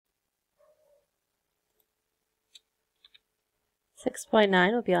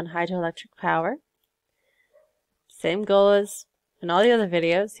6.9 will be on hydroelectric power. Same goal as in all the other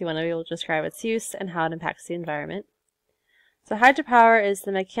videos. You want to be able to describe its use and how it impacts the environment. So hydropower is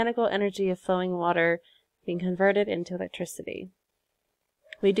the mechanical energy of flowing water being converted into electricity.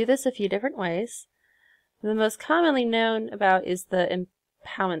 We do this a few different ways. The most commonly known about is the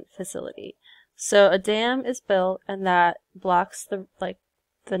impoundment facility. So a dam is built and that blocks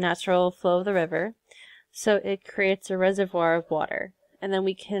the natural flow of the river. So it creates a reservoir of water, and then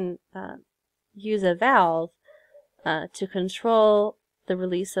we can use a valve to control the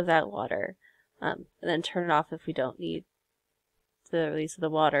release of that water, and then turn it off if we don't need the release of the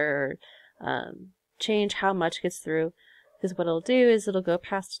water, or change how much gets through, because what it'll do is it'll go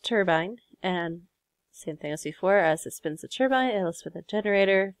past a turbine, and same thing as before, as it spins the turbine, it'll spin the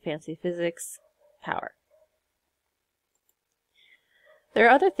generator, fancy physics, power. There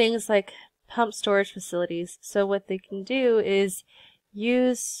are other things like pump storage facilities. So what they can do is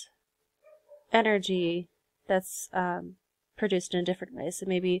use energy that's produced in a different way. So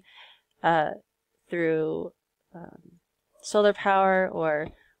maybe through solar power or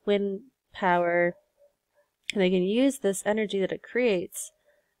wind power. And they can use this energy that it creates,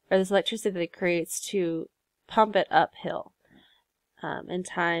 or this electricity that it creates, to pump it uphill in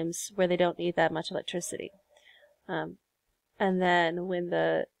times where they don't need that much electricity. And then when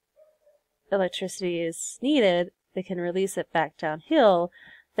the electricity is needed, they can release it back downhill,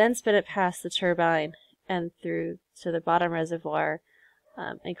 then spin it past the turbine and through to the bottom reservoir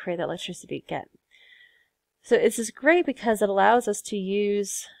and create that electricity again. So it's just great because it allows us to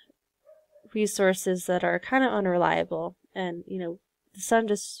use resources that are kind of unreliable, and the sun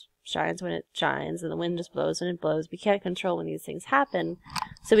just shines when it shines and the wind just blows when it blows. We can't control when these things happen,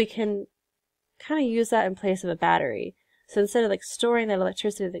 so we can kind of use that in place of a battery. So instead of storing that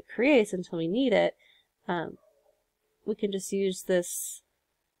electricity that it creates until we need it, we can just use this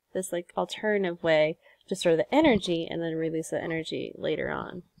alternative way to store the energy and then release the energy later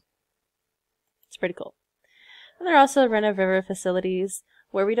on. It's pretty cool. And there are also run-of-river facilities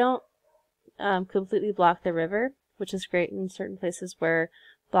where we don't completely block the river, which is great in certain places where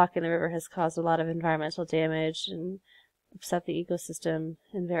blocking the river has caused a lot of environmental damage and upset the ecosystem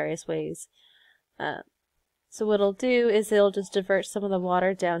in various ways. So what it'll do is it'll just divert some of the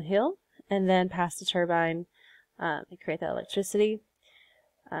water downhill and then past the turbine and create that electricity.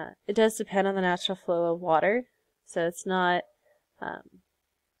 It does depend on the natural flow of water, so it's not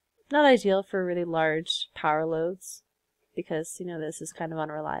ideal for really large power loads because this is kind of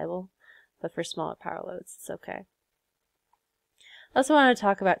unreliable, but for smaller power loads it's okay. I also want to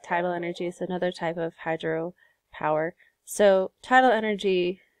talk about tidal energy, so another type of hydro power. So tidal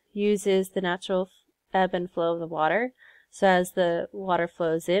energy uses the natural ebb and flow of the water. So as the water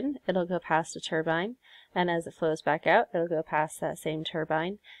flows in, it'll go past a turbine, and as it flows back out, it'll go past that same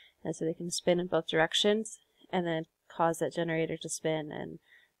turbine, and so they can spin in both directions and then cause that generator to spin and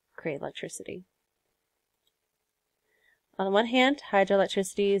create electricity. On the one hand,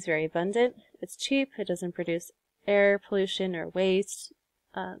 hydroelectricity is very abundant. It's cheap. It doesn't produce air pollution or waste.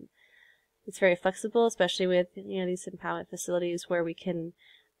 It's very flexible, especially with these impoundment facilities where we can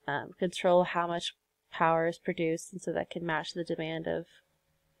control how much power is produced, and so that can match the demand of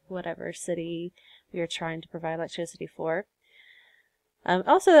whatever city we are trying to provide electricity for.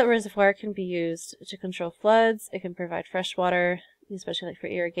 Also, that reservoir can be used to control floods. It can provide fresh water, especially for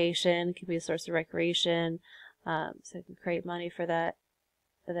irrigation. It can be a source of recreation, so it can create money for that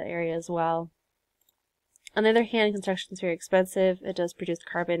area as well. On the other hand, construction is very expensive. It does produce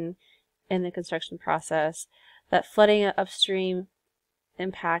carbon in the construction process. That flooding upstream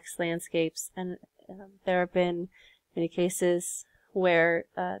impacts landscapes, and there have been many cases where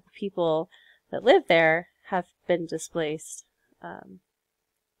people that live there have been displaced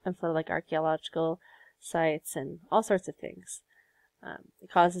and flooded, like archaeological sites and all sorts of things. It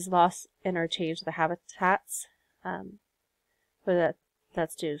causes loss in or change of the habitats, whether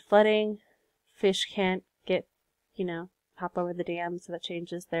that's due to flooding. Fish can't get, hop over the dam, so that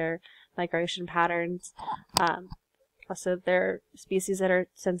changes their migration patterns. Also, there are species that are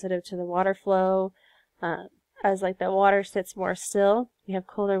sensitive to the water flow. As the water sits more still, we have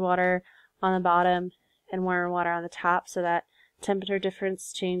colder water on the bottom and warmer water on the top, so that temperature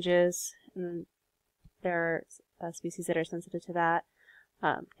difference changes. And there are species that are sensitive to that.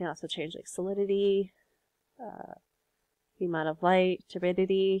 Can also change salinity, the amount of light,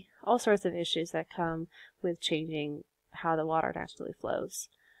 turbidity, all sorts of issues that come with changing how the water naturally flows.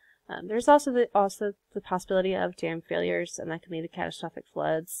 There's also the possibility of dam failures, and that can lead to catastrophic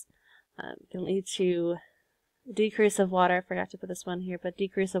floods. It can lead to decrease of water, I forgot to put this one here, but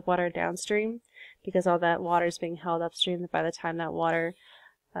decrease of water downstream, because all that water is being held upstream. By the time that water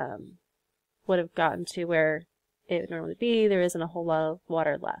would have gotten to where it would normally be, there isn't a whole lot of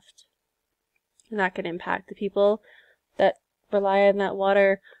water left. And that can impact the people that rely on that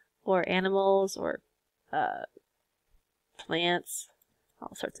water, or animals, or plants,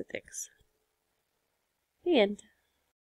 all sorts of things. The end.